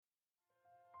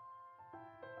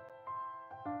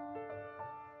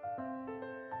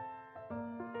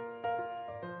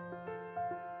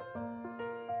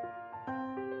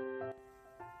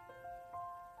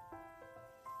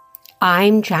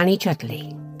I'm Janny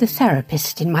Judley, the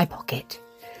therapist in my pocket.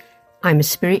 I'm a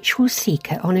spiritual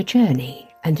seeker on a journey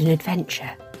and an adventure,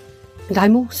 and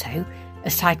I'm also a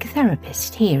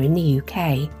psychotherapist here in the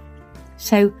UK.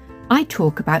 So I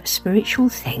talk about spiritual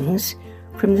things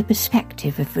from the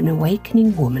perspective of an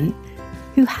awakening woman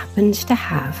who happens to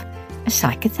have a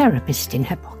psychotherapist in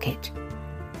her pocket.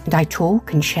 And I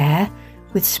talk and share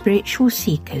with spiritual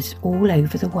seekers all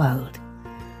over the world.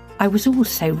 I was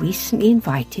also recently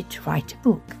invited to write a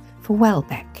book for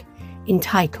Welbeck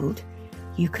entitled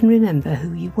You Can Remember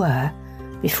Who You Were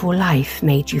Before Life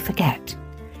Made You Forget.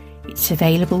 It's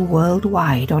available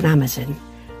worldwide on Amazon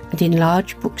and in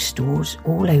large bookstores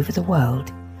all over the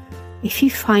world. If you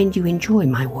find you enjoy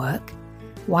my work,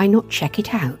 why not check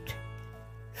it out?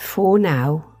 For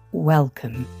now,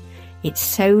 welcome. It's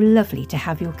so lovely to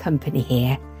have your company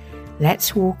here.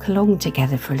 Let's walk along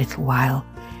together for a little while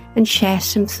and share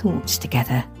some thoughts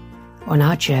together on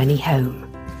our journey home.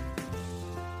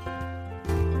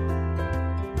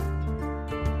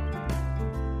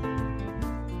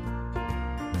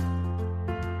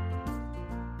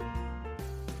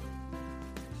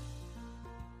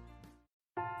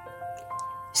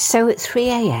 So at 3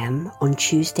 a.m. on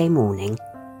Tuesday morning,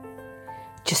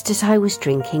 just as I was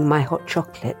drinking my hot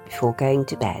chocolate before going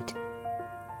to bed,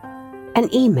 an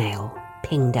email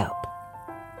pinged up.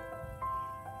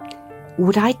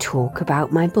 Would I talk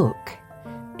about my book,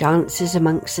 Dancers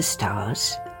Amongst the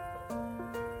Stars,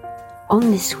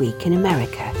 on This Week in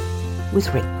America with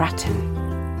Rick Bratton?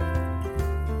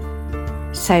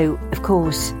 So, of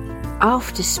course,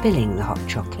 after spilling the hot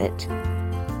chocolate,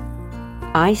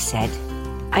 I said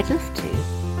I'd love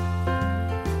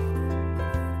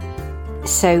to.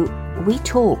 So we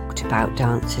talked about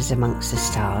Dancers Amongst the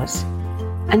Stars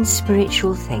and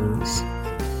spiritual things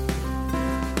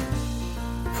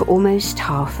for almost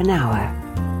half an hour,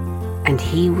 and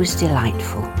he was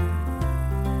delightful.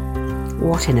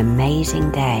 What an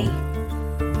amazing day,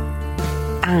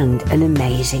 and an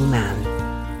amazing man.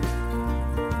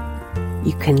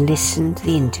 You can listen to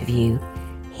the interview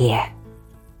here.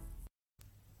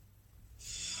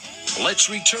 Let's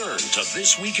return to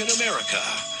This Week in America.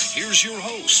 Here's your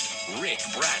host, Rick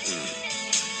Bratton.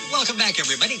 Welcome back,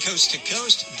 everybody, coast to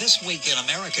coast, This Week in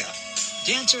America.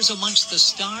 Dancers Amongst the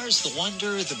Stars, the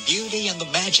wonder, the beauty, and the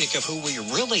magic of who we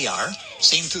really are,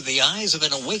 seen through the eyes of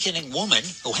an awakening woman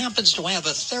who happens to have a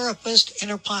therapist in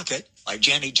her pocket, like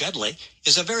Janny Judley,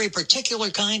 is a very particular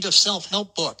kind of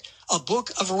self-help book, a book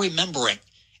of remembering.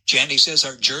 Janny says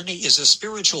our journey is a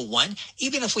spiritual one,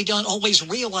 even if we don't always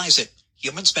realize it.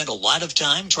 Humans spend a lot of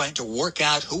time trying to work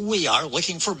out who we are,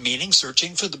 looking for meaning,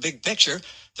 searching for the big picture.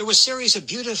 Through a series of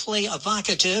beautifully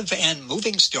evocative and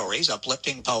moving stories,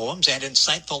 uplifting poems, and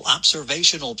insightful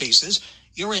observational pieces,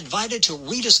 you're invited to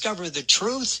rediscover the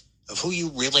truth of who you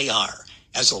really are.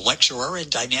 As a lecturer in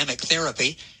dynamic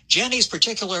therapy, Janny's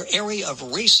particular area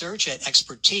of research and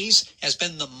expertise has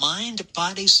been the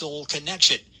mind-body-soul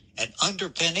connection, an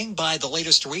underpinning by the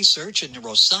latest research in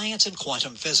neuroscience and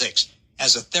quantum physics.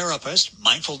 As a therapist,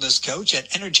 mindfulness coach, and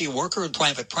energy worker in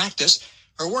private practice,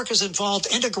 her work has involved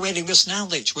integrating this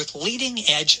knowledge with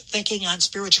leading-edge thinking on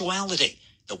spirituality,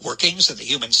 the workings of the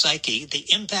human psyche, the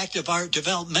impact of our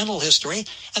developmental history,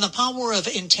 and the power of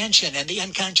intention and the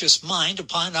unconscious mind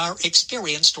upon our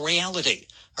experienced reality.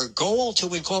 Her goal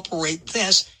to incorporate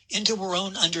this into her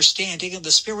own understanding of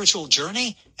the spiritual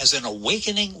journey as an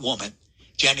awakening woman.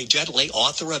 Janny Judley,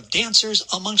 author of Dancers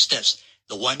Amongst Us,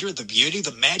 the wonder, the beauty,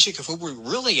 the magic of who we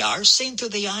really are, seen through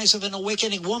the eyes of an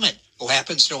awakening woman who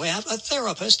happens to have a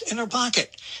therapist in her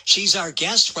pocket. She's our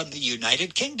guest from the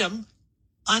United Kingdom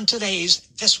on today's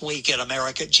This Week in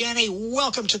America. Janny,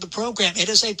 welcome to the program. It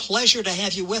is a pleasure to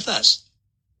have you with us.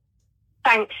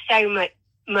 Thanks so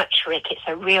much, Rick. It's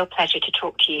a real pleasure to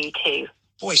talk to you too.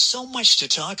 Boy, so much to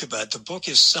talk about. The book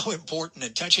is so important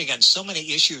and touching on so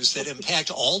many issues that impact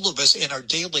all of us in our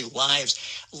daily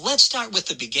lives. Let's start with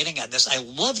the beginning on this. I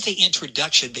love the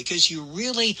introduction because you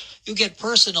get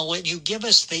personal and you give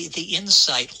us the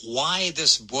insight why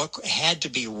this book had to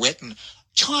be written.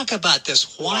 Talk about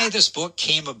this, why this book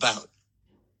came about.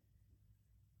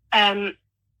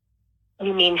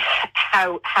 You mean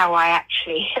how I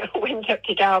actually went up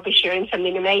to Derbyshire and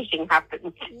something amazing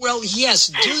happened? Well, yes,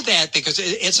 do that because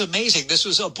it's amazing. This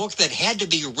was a book that had to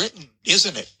be written,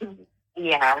 isn't it?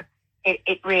 Yeah,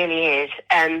 it really is.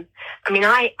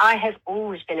 I have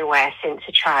always been aware since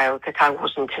a child that I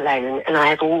wasn't alone, and I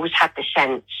have always had the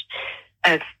sense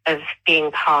of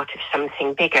being part of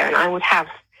something bigger, and I would have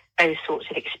those sorts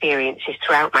of experiences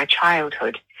throughout my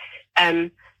childhood.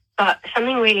 But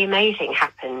something really amazing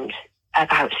happened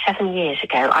about 7 years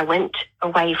ago, I went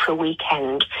away for a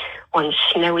weekend, one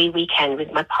snowy weekend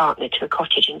with my partner to a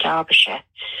cottage in Derbyshire.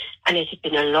 And it had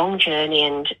been a long journey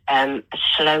and a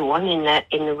slow one in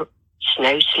the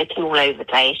snow, slipping all over the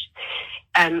place.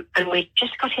 And we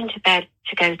just got into bed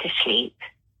to go to sleep.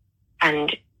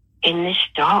 And in this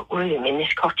dark room, in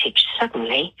this cottage,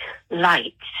 suddenly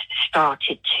lights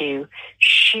started to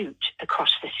shoot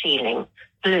across the ceiling.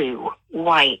 Blue,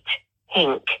 white,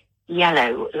 pink,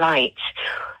 yellow lights,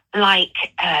 like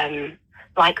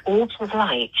orbs of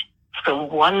light from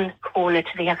one corner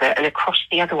to the other and across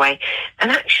the other way. And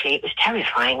actually, it was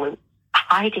terrifying. We were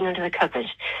hiding under the covers,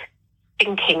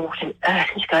 thinking what on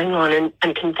earth is going on,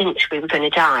 and convinced we were going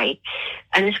to die.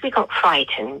 And as we got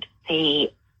frightened,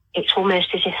 it's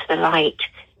almost as if the light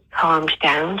calmed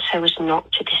down so as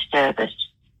not to disturb us.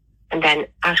 And then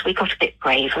as we got a bit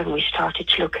braver and we started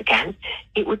to look again,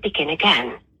 it would begin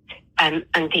again. And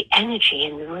the energy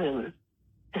in the room,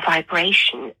 the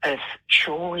vibration of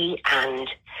joy and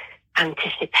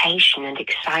anticipation and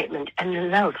excitement and the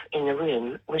love in the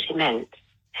room was immense.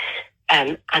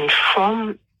 And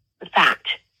from that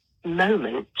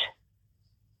moment,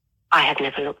 I have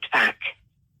never looked back.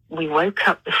 We woke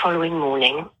up the following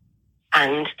morning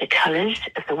and the colours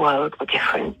of the world were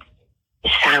different. The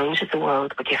sounds of the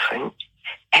world were different.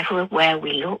 Everywhere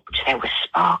we looked, there were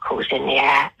sparkles in the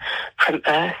air from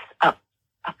earth up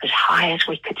as high as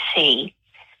we could see.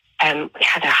 We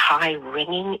had a high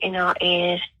ringing in our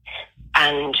ears,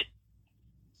 and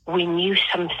we knew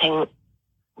something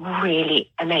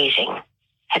really amazing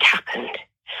had happened.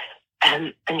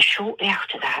 And shortly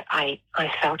after that, I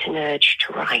felt an urge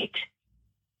to write.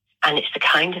 And it's the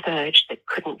kind of urge that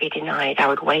couldn't be denied. I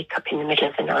would wake up in the middle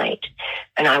of the night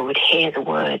and I would hear the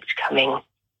words coming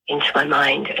into my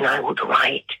mind and I would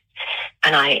write.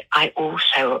 And I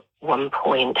also at one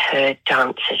point heard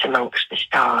Dances Amongst the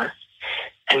Stars.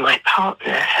 And my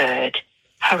partner heard,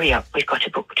 hurry up, we've got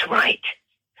a book to write.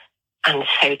 And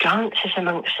so Dances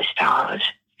Amongst the Stars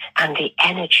and the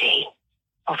energy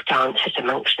of Dances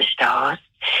Amongst the Stars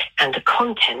and the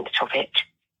content of it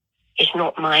is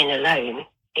not mine alone.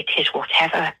 It is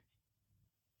whatever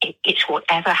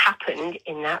happened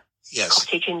in that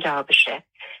cottage in Derbyshire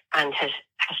and has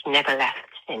never left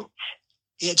since.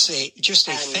 It's just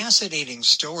a fascinating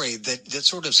story that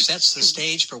sort of sets the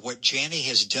stage for what Janie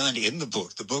has done in the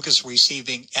book. The book is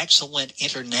receiving excellent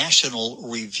international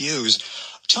reviews.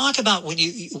 Talk about when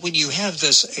you have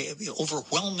this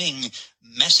overwhelming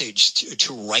message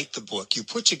to write the book. You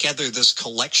put together this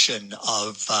collection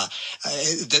of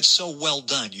that's so well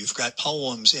done. You've got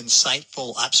poems,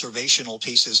 insightful, observational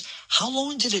pieces. How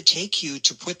long did it take you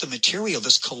to put the material,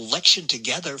 this collection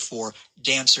together for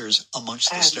Dancers Amongst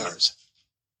the Stars?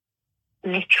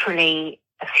 Literally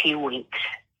a few weeks.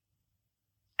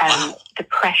 Wow. The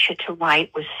pressure to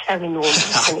write was so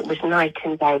enormous and it was night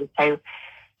and day. So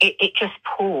it just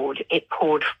poured. It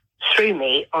poured through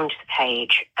me onto the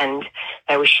page, and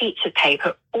there were sheets of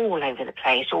paper all over the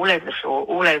place, all over the floor,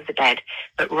 all over the bed,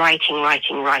 but writing.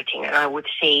 And I would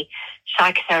see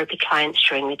psychotherapy clients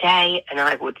during the day, and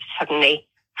I would suddenly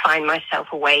find myself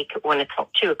awake at 1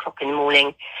 o'clock, 2 o'clock in the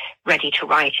morning, ready to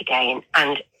write again.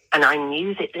 And I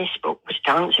knew that this book was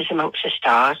Dances Amongst the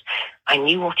Stars. I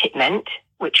knew what it meant,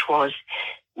 which was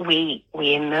we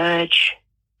emerge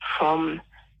from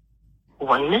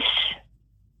oneness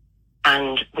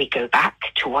and we go back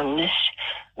to oneness.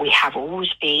 We have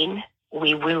always been,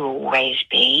 we will always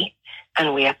be,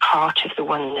 and we are part of the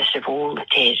oneness of all that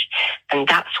is. And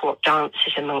that's what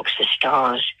Dances Amongst the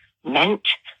Stars meant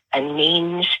and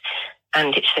means.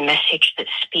 And it's the message that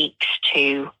speaks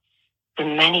to the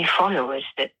many followers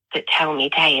that tell me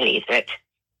daily that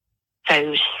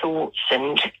those thoughts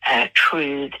and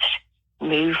truths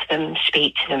move them,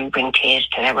 speak to them, bring tears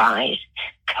to their eyes,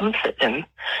 comfort them.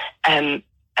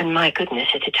 And my goodness,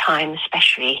 at a time,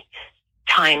 especially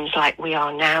times like we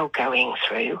are now going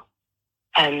through,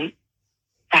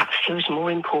 that feels more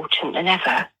important than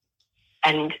ever.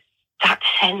 And that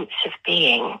sense of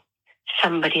being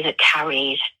somebody that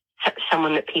carries,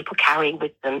 someone that people carry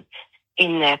with them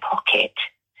in their pocket,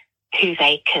 who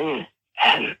they can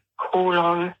call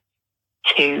on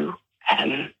to,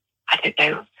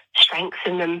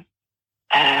 strengthen them,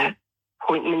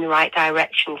 point them in the right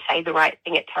direction, say the right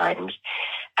thing at times,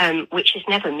 which is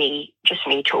never just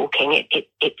me talking.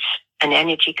 It's an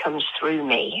energy comes through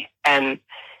me.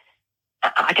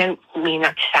 I don't mean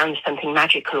that to sound something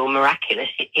magical or miraculous.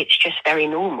 It's just very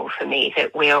normal for me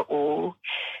that we are all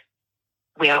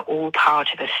part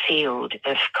of a field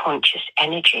of conscious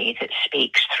energy that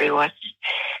speaks through us,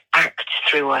 acts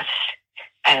through us,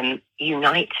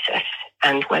 unites us.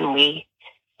 And when we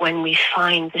when we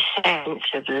find the sense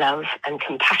of love and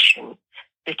compassion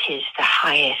that is the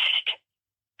highest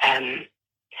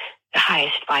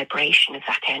vibration of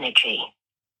that energy,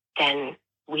 then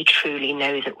we truly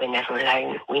know that we're never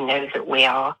alone. We know that we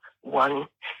are one,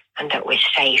 and that we're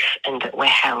safe, and that we're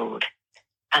held,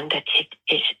 and that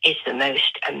it is the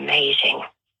most amazing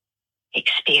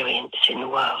experience in the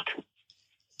world.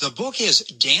 The book is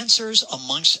Dancers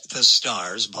Amongst the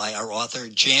Stars by our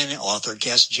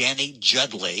guest Jannie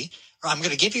Judley. I'm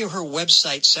going to give you her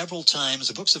website several times.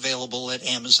 The book's available at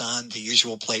Amazon, the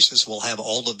usual places. We'll have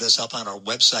all of this up on our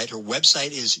website. Her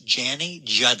website is Jannie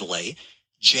Judley,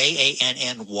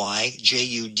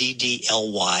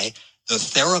 JANNYJUDDLY,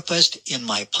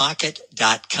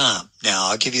 theterapistinmypocket.com. Now,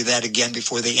 I'll give you that again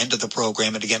before the end of the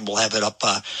program, and again, we'll have it up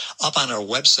on our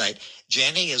website.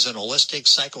 Jannie is an holistic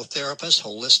psychotherapist,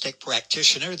 holistic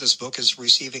practitioner. This book is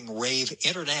receiving rave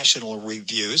international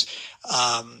reviews.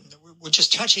 We're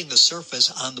just touching the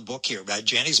surface on the book here.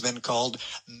 Jannie's been called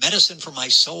medicine for my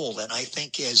soul, and I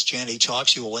think as Jannie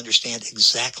talks, you will understand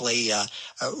exactly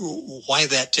why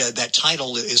that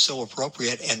title is so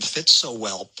appropriate and fits so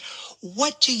well.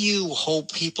 What do you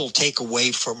hope people take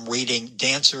away from reading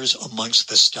Dancers Amongst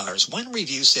the Stars? One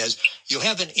review says, you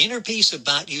have an inner peace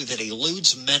about you that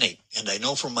eludes many. And I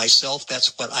know for myself,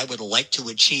 that's what I would like to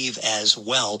achieve as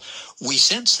well. We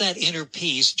sense that inner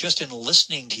peace just in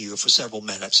listening to you for several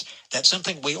minutes. That's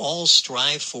something we all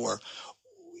strive for.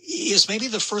 Is maybe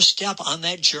the first step on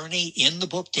that journey in the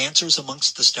book, Dancers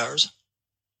Amongst the Stars?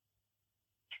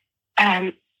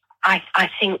 I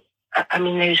think, I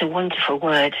mean, those are wonderful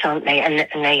words, aren't they?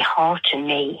 And they hearten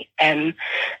me and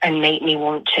make me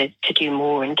want to do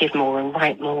more and give more and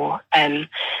write more. I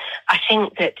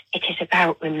think that it is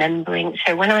about remembering.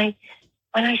 So when I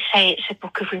say it's a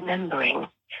book of remembering,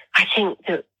 I think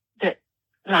that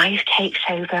life takes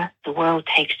over, the world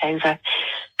takes over,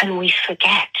 and we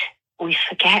forget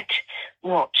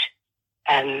what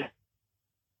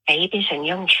babies and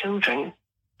young children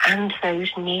and those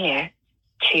near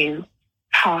to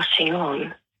passing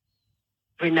on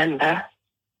remember,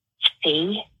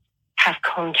 see, have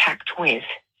contact with,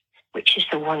 which is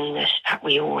the oneness that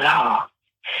we all are.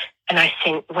 And I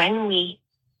think when we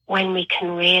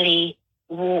can really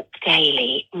walk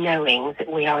daily knowing that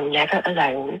we are never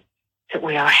alone, that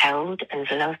we are held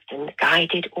and loved and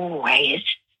guided always,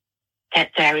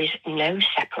 that there is no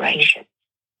separation,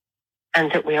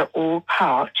 and that we are all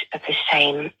part of the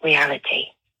same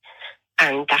reality.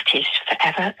 And that is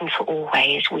forever and for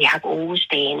always. We have always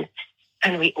been,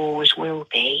 and we always will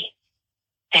be.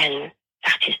 Then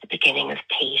that is the beginning of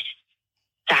peace.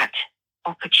 That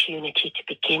opportunity to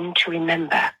begin to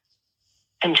remember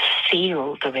and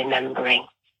feel the remembering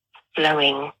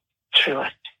flowing through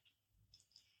us.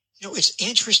 You know, it's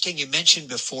interesting you mentioned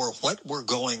before what we're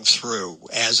going through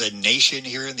as a nation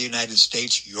here in the United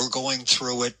States. You're going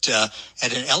through it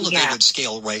at an elevated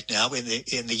scale right now in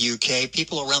the UK.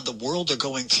 People around the world are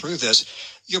going through this.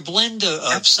 Your blend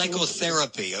of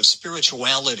psychotherapy, of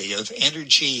spirituality, of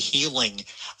energy healing,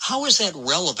 how is that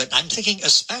relevant? I'm thinking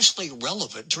especially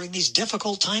relevant during these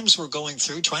difficult times we're going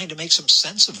through, trying to make some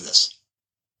sense of this.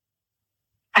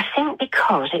 I think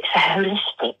because it's a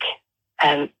holistic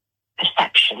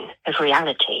perception of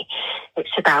reality.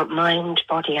 It's about mind,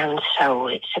 body, and soul.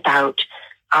 It's about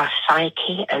our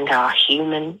psyche and our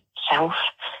human self.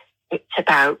 It's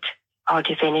about our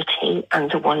divinity and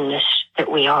the oneness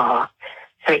that we are.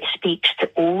 So it speaks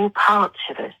to all parts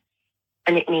of us.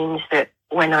 And it means that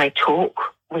when I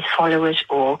talk with followers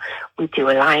or we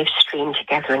do a live stream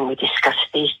together and we discuss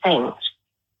these things,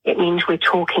 it means we're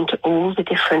talking to all the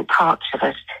different parts of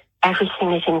us.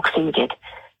 Everything is included.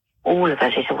 All of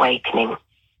us is awakening.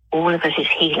 All of us is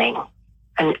healing.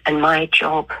 And my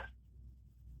job,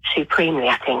 supremely,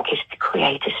 I think, is to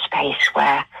create a space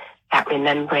where that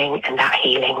remembering and that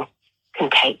healing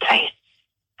can take place.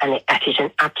 And that is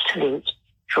an absolute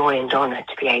joy and honor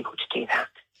to be able to do that.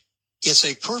 It's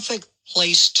a perfect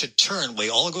place to turn. We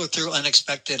all go through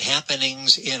unexpected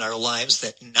happenings in our lives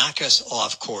that knock us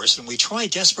off course, and we try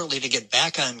desperately to get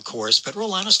back on course, but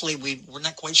real honestly, we're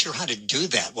not quite sure how to do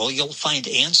that. Well, you'll find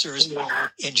answers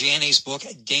in Jannie's book,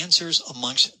 Dancers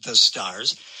Amongst the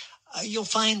Stars. You'll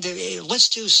find, let's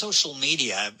do social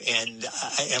media, and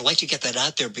I'd like to get that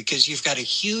out there because you've got a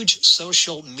huge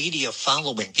social media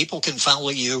following. People can follow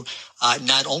you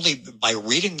not only by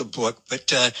reading the book,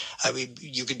 but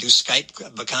you can do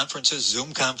Skype conferences,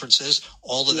 Zoom conferences,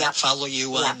 all of that. Follow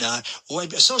you on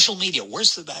social media.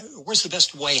 Where's the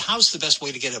best way? How's the best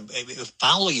way to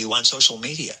follow you on social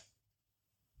media?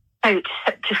 So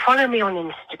to follow me on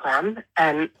Instagram,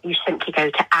 you simply go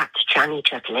to @Jannie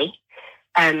Judley.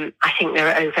 I think there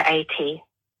are over 80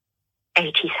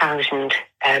 80,000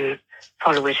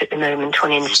 followers at the moment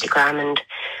on Instagram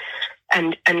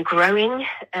and growing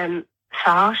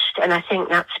fast. And I think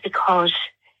that's because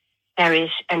there is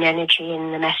an energy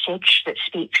in the message that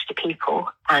speaks to people,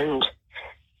 and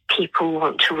people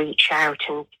want to reach out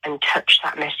and touch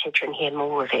that message and hear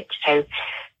more of it. So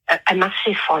a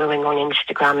massive following on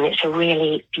Instagram, and it's a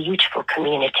really beautiful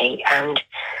community and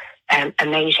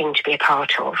amazing to be a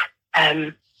part of.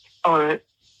 On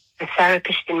The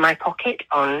Therapist in My Pocket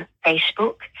on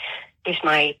Facebook is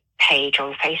my page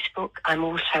on Facebook. I'm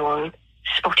also on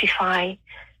Spotify,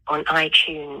 on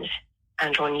iTunes,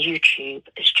 and on YouTube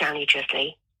as Janny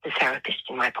Judley, The Therapist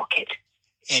in My Pocket.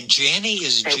 And Janny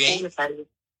is so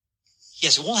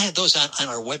Yes, we'll have those on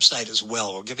our website as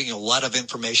well. We're giving you a lot of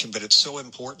information, but it's so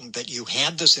important that you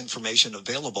have this information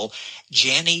available.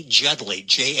 Janny Judley,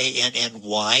 Janny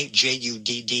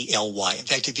Juddly. In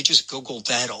fact, if you just Google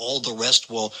that, all the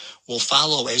rest will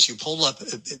follow as you pull up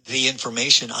the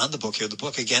information on the book here. The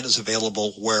book, again, is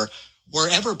available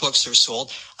wherever books are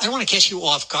sold. I don't want to catch you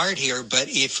off guard here, but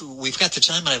if we've got the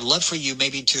time, I'd love for you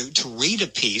maybe to read a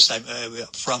piece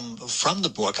from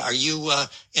the book. Are you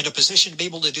in a position to be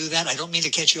able to do that? I don't mean to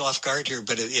catch you off guard here,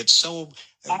 but it's so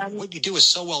what you do is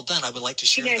so well done. I would like to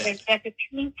share that.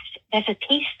 There's a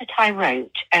piece that I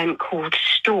wrote called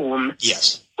Storm.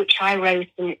 Yes. Which I wrote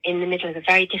in the middle of a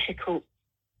very difficult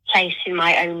place in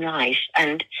my own life,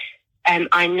 and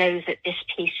I know that this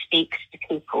piece speaks to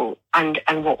people and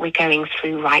what we're going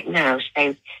through right now.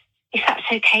 So if that's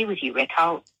okay with you, Rick,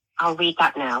 I'll read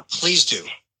that now. Please do.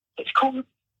 It's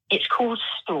called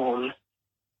Storm.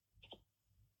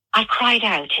 I cried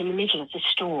out in the middle of the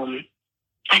storm.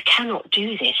 I cannot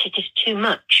do this. It is too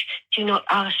much. Do not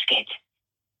ask it.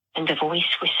 And the voice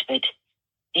whispered,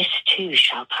 this too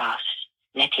shall pass.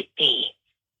 Let it be.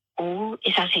 All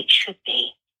is as it should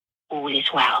be. All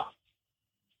is well.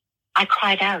 I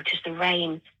cried out as the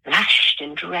rain lashed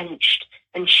and drenched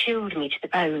and chilled me to the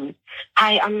bone.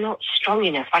 I am not strong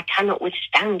enough. I cannot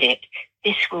withstand it.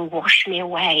 This will wash me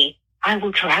away. I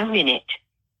will drown in it.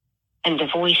 And the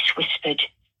voice whispered,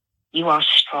 you are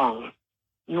strong.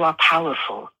 You are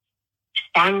powerful.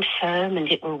 Stand firm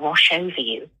and it will wash over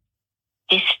you.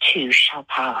 This too shall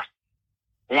pass.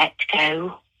 Let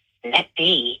go. Let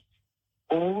be.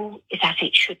 All is as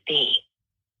it should be.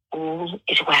 All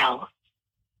is well.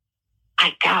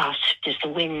 I gasped as the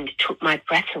wind took my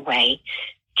breath away,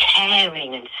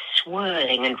 tearing and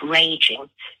swirling and raging,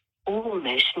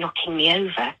 almost knocking me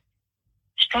over.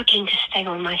 Struggling to stay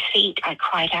on my feet, I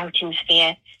cried out in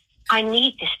fear, I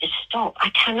need this to stop. I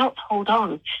cannot hold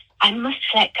on. I must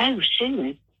let go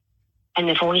soon. And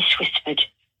the voice whispered,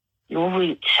 your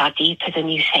roots are deeper than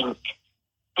you think,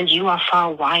 and you are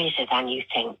far wiser than you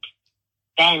think.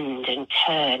 Bend and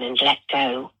turn and let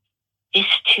go. This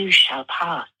too shall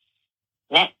pass.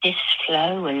 Let this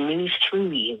flow and move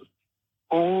through you.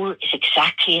 All is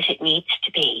exactly as it needs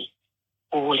to be.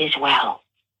 All is well.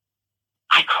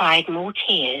 I cried more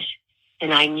tears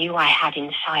than I knew I had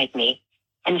inside me,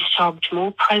 and sobbed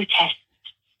more protests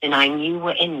than I knew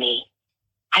were in me.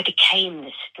 I became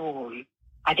the storm.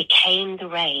 I became the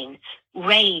rain,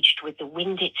 raged with the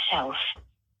wind itself.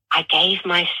 I gave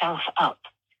myself up.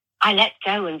 I let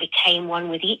go and became one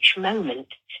with each moment.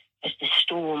 As the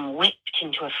storm whipped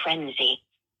into a frenzy,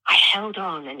 I held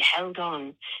on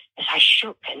as I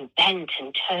shook and bent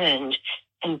and turned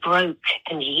and broke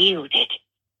and yielded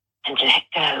and let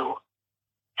go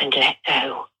and let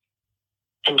go.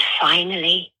 And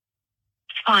finally,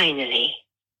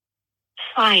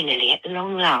 at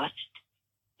long last,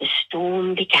 the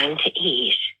storm began to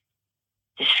ease.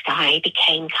 The sky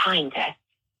became kinder.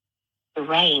 The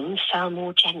rain fell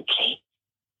more gently.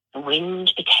 The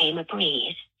wind became a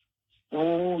breeze,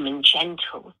 warm and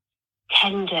gentle,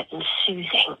 tender and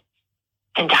soothing.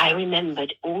 And I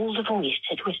remembered all the voice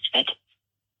had whispered.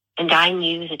 And I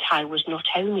knew that I was not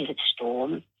only the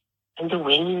storm and the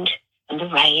wind and the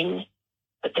rain,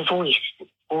 but the voice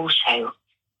also.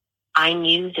 I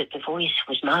knew that the voice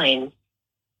was mine,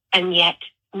 and yet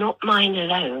not mine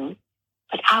alone,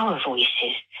 but our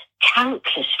voices,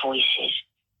 countless voices,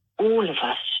 all of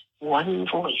us, one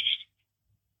voice.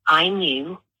 I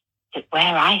knew that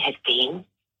where I had been,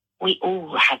 we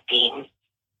all had been.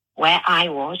 Where I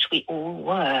was, we all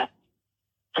were.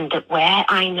 And that where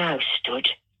I now stood,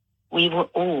 we were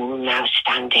all now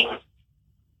standing.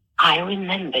 I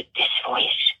remembered this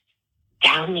voice,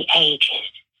 down the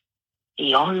ages,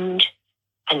 beyond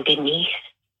and beneath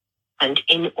and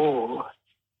in all.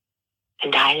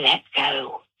 And I let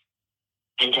go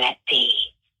and let be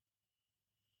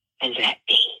and let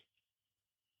be.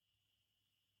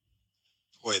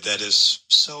 Boy, that is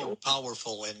so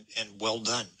powerful and well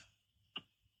done.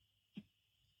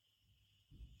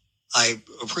 I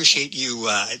appreciate you.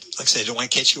 Like I said, I don't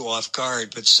want to catch you off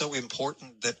guard, but so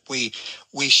important that we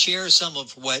share some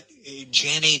of what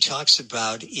Janny talks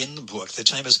about in the book. The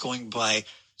time is going by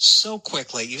so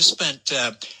quickly. You've spent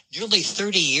nearly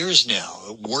 30 years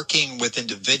now working with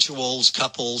individuals,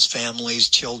 couples, families,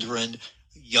 children,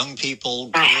 young people,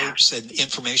 groups, and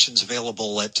information's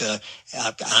available at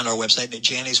on our website, at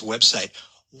Janny's website.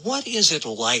 What is it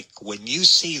like when you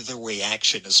see the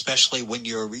reaction, especially when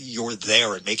you're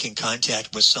there and making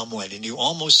contact with someone, and you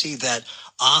almost see that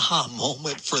aha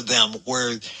moment for them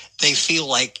where they feel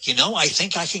like, I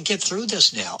think I can get through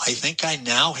this now. I think I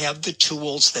now have the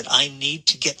tools that I need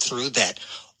to get through that.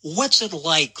 What's it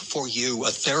like for you, a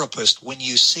therapist, when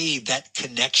you see that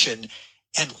connection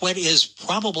and what is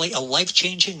probably a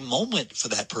life-changing moment for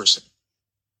that person?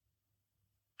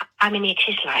 I mean, it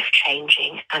is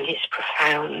life-changing and it's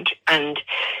profound, and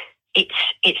it's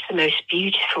the most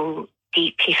beautiful,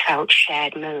 deeply felt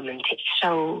shared moment. It's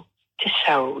soul to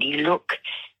soul. You look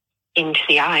into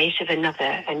the eyes of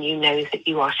another and you know that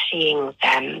you are seeing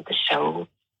them, the soul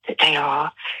that they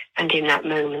are, and in that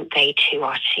moment they too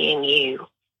are seeing you.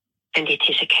 And it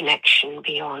is a connection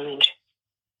beyond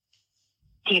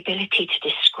the ability to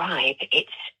describe.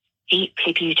 It's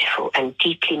deeply beautiful and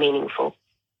deeply meaningful.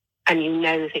 And you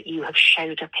know that you have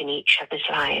showed up in each other's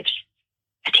lives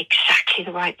at exactly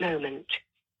the right moment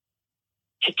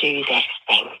to do this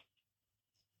thing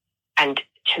and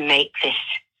to make this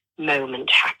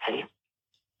moment happen.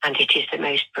 And it is the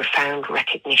most profound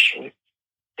recognition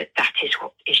that that is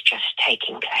what is just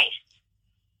taking place.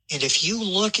 And if you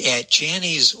look at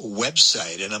Janny's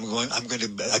website, and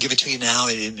I'll give it to you now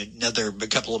in another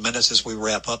couple of minutes as we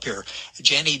wrap up here.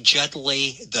 Janny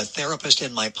Judley,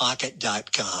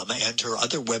 theterapistinmypocket.com, and her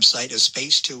other website is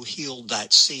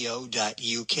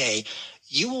space2heal.co.uk.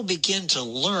 You will begin to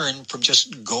learn from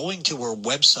just going to her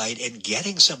website and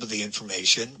getting some of the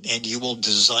information, and you will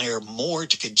desire more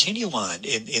to continue on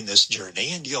in this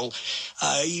journey. And you'll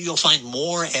find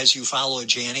more as you follow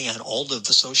Janny on all of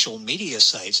the social media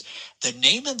sites. The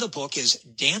name of the book is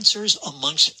Dancers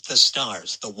Amongst the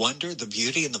Stars, the wonder, the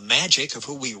beauty, and the magic of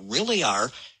who we really are,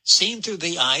 seen through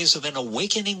the eyes of an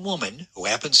awakening woman who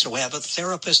happens to have a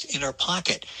therapist in her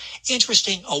pocket.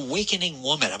 Interesting, awakening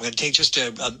woman. I'm going to take just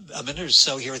a minute or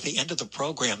so here at the end of the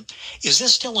program. Is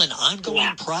this still an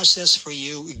ongoing process for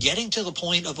you, getting to the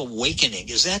point of awakening?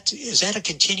 Is that a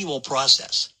continual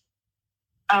process?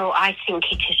 Oh, I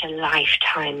think it is a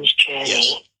lifetime's journey.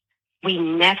 Yes. We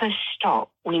never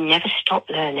stop. We never stop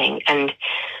learning and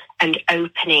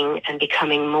opening and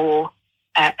becoming more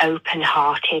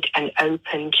open-hearted and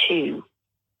open to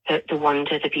the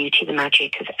wonder, the beauty, the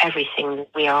magic of everything that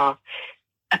we are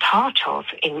a part of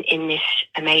in this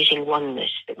amazing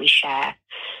oneness that we share.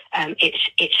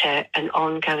 It's an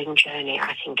ongoing journey.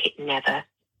 I think it never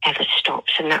ever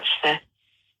stops, and that's the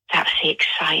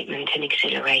excitement and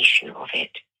exhilaration of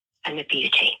it and the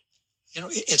beauty.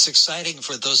 It's exciting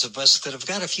for those of us that have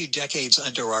got a few decades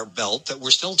under our belt that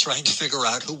we're still trying to figure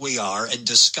out who we are and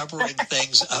discovering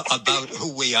things about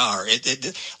who we are. It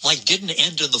didn't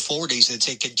end in the 40s. It's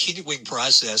a continuing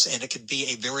process, and it can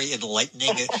be a very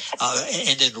enlightening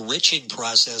and enriching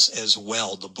process as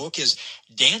well. The book is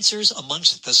Dancers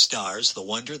Amongst the Stars, the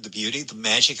wonder, the beauty, the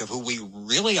magic of who we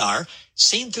really are,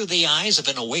 seen through the eyes of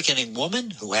an awakening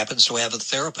woman who happens to have a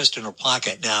therapist in her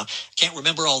pocket. Now, can't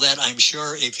remember all that. I'm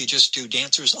sure if you just do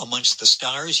Dancers Amongst the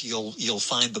Stars, you'll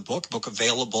find the book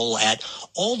available at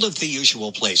all of the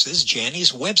usual places.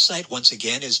 Janny's website, once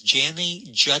again, is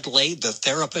Janny Judley,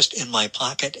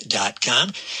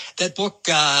 theterapistinmypocket.com. That book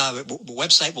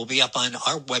website will be up on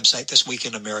our website,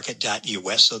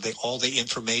 thisweekinamerica.us, so all the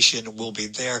information will be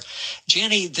there.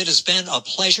 Janny, that has been a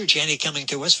pleasure. Janny coming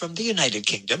to us from the United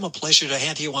Kingdom. A pleasure to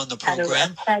have you on the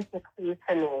program. A pleasure for you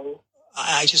for me.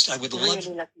 I would love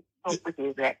with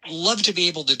you, Rick. Love to be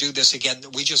able to do this again.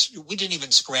 We didn't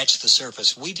even scratch the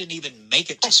surface. We didn't even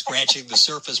make it to scratching the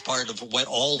surface part of what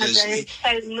all this. There is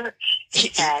so much to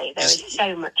say. There is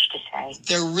so much to say.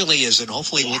 There really is, and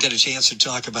hopefully we'll get a chance to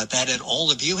talk about that. And all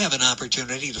of you have an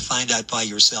opportunity to find out by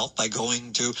yourself by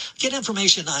going to get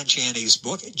information on Janny's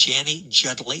book, Janny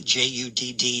Judley,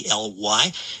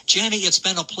 Juddly. Janny, it's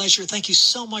been a pleasure. Thank you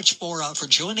so much for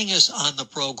joining us on the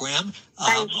program.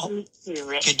 Thank you,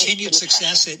 Rick. Continued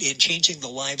success in changing the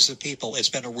lives of people. It's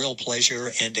been a real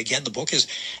pleasure. And again, the book is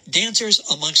Dancers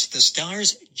Amongst the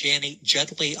Stars. Janny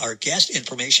Judley, our guest.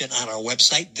 Information on our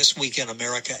website,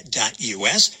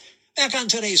 thisweekinamerica.us. Back on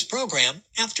today's program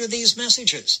after these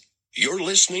messages. You're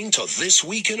listening to This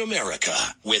Week in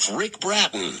America with Rick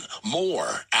Bratton.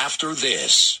 More after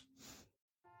this.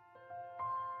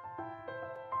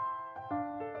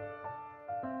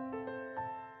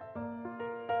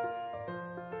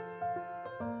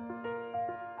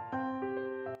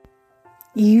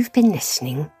 You've been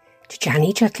listening to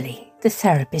Janny Judley, the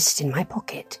therapist in my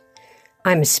pocket.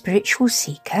 I'm a spiritual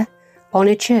seeker on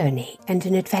a journey and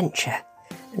an adventure,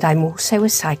 and I'm also a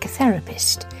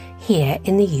psychotherapist here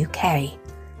in the UK.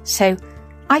 So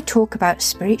I talk about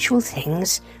spiritual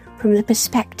things from the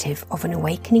perspective of an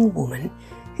awakening woman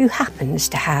who happens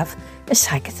to have a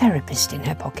psychotherapist in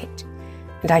her pocket.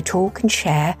 And I talk and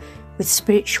share with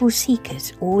spiritual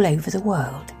seekers all over the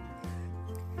world.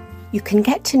 You can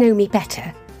get to know me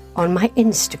better on my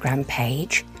Instagram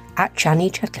page at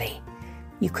Janny Judley.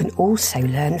 You can also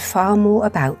learn far more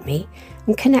about me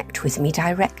and connect with me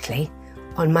directly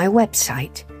on my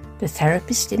website,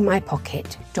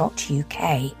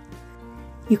 theterapistinmypocket.uk.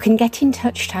 You can get in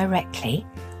touch directly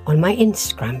on my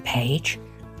Instagram page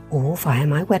or via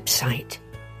my website.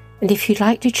 And if you'd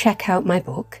like to check out my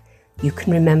book, You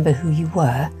Can Remember Who You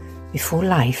Were Before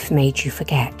Life Made You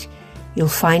Forget, you'll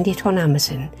find it on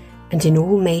Amazon and in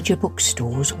all major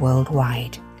bookstores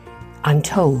worldwide. I'm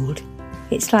told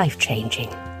it's life-changing.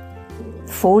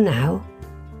 For now,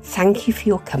 thank you for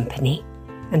your company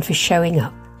and for showing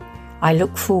up. I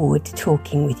look forward to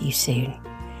talking with you soon.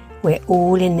 We're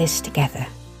all in this together,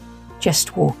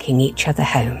 just walking each other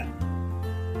home.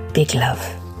 Big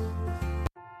love.